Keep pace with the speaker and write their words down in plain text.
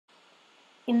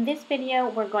In this video,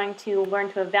 we're going to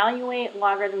learn to evaluate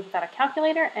logarithms without a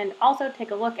calculator and also take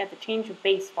a look at the change of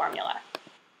base formula.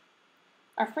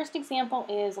 Our first example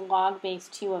is log base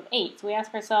 2 of 8. So we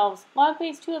ask ourselves, log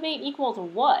base 2 of 8 equals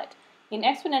what? In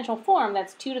exponential form,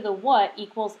 that's 2 to the what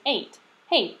equals 8.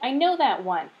 Hey, I know that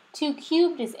one. 2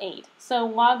 cubed is 8, so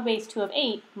log base 2 of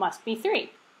 8 must be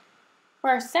 3. For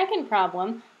our second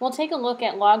problem, we'll take a look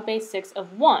at log base 6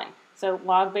 of 1. So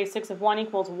log base 6 of 1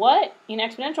 equals what? In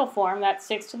exponential form, that's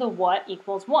 6 to the what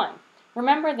equals 1.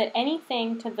 Remember that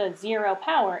anything to the 0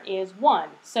 power is 1.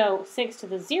 So 6 to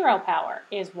the 0 power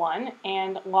is 1,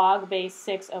 and log base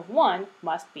 6 of 1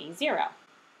 must be 0.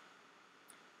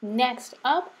 Next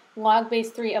up, log base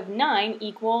 3 of 9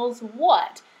 equals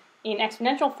what? In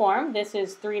exponential form, this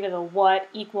is 3 to the what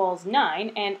equals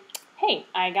 9, and hey,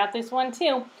 I got this one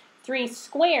too. 3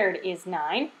 squared is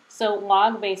 9, so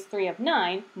log base 3 of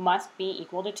 9 must be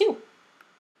equal to 2.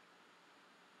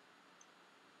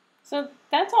 So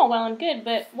that's all well and good,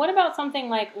 but what about something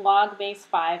like log base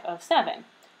 5 of 7?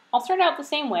 I'll start out the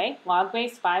same way. Log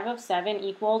base 5 of 7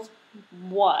 equals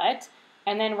what?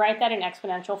 And then write that in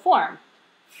exponential form.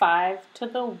 5 to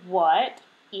the what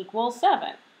equals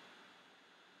 7.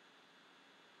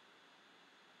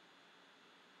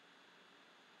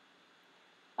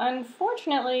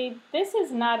 Unfortunately, this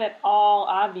is not at all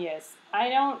obvious. I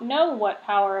don't know what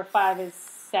power of 5 is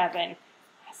 7.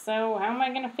 So how am I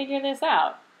going to figure this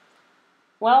out?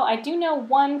 Well, I do know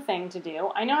one thing to do.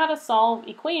 I know how to solve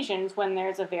equations when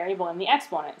there's a variable in the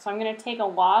exponent. So I'm going to take a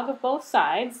log of both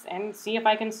sides and see if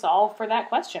I can solve for that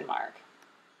question mark.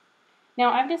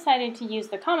 Now I've decided to use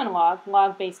the common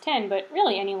log base 10, but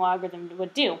really any logarithm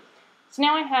would do. So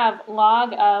now I have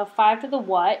log of 5 to the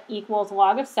what equals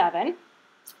log of 7.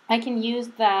 I can use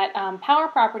that power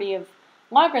property of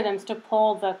logarithms to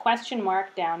pull the question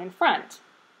mark down in front.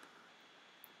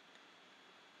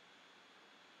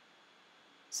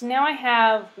 So now I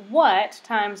have what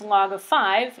times log of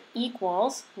 5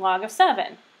 equals log of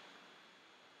 7.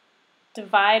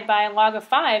 Divide by log of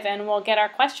 5 and we'll get our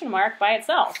question mark by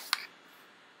itself.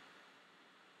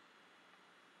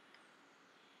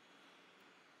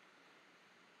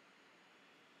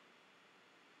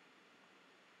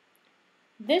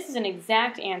 This is an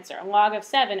exact answer, log of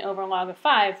 7 over log of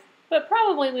 5, but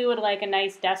probably we would like a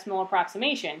nice decimal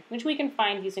approximation, which we can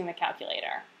find using the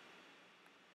calculator.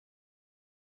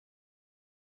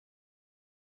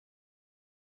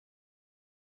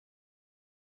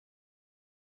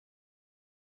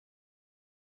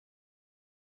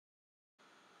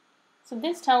 So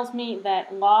this tells me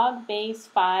that log base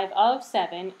 5 of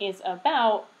 7 is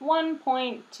about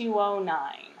 1.209.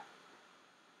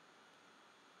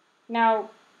 Now,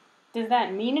 does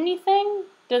that mean anything?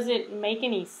 Does it make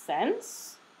any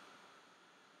sense?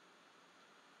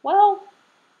 Well,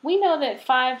 we know that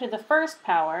 5 to the first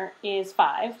power is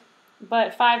 5,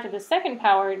 but 5 to the second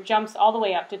power jumps all the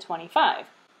way up to 25.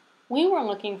 We were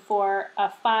looking for a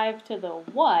 5 to the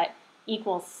what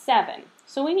equals 7.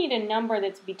 So we need a number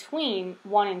that's between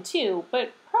 1 and 2,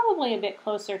 but probably a bit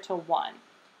closer to 1.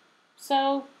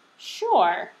 So,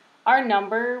 sure, our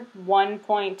number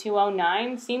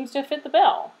 1.209 seems to fit the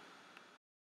bill.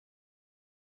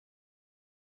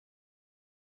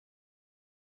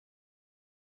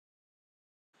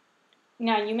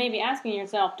 Now you may be asking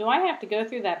yourself, do I have to go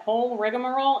through that whole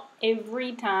rigmarole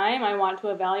every time I want to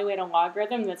evaluate a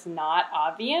logarithm that's not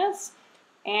obvious?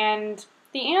 And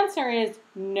the answer is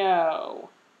no.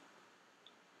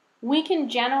 We can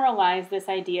generalize this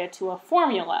idea to a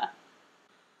formula.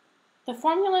 The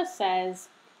formula says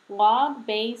log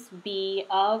base b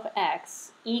of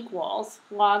x equals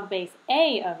log base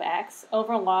a of x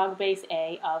over log base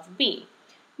a of b.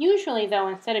 Usually, though,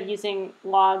 instead of using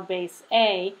log base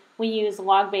a, we use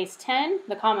log base 10,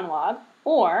 the common log,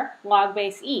 or log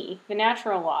base e, the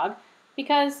natural log,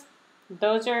 because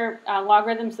those are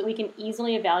logarithms that we can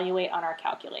easily evaluate on our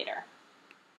calculator.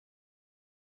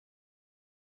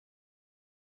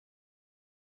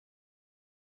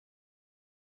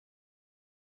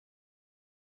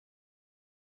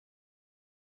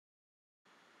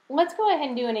 Let's go ahead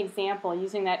and do an example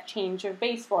using that change of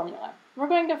base formula. We're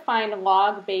going to find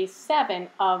log base 7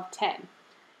 of 10.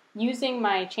 Using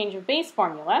my change of base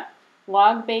formula,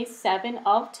 log base 7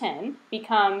 of 10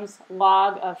 becomes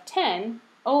log of 10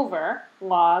 over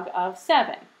log of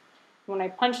 7. When I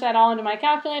punch that all into my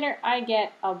calculator, I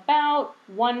get about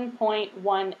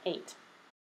 1.18.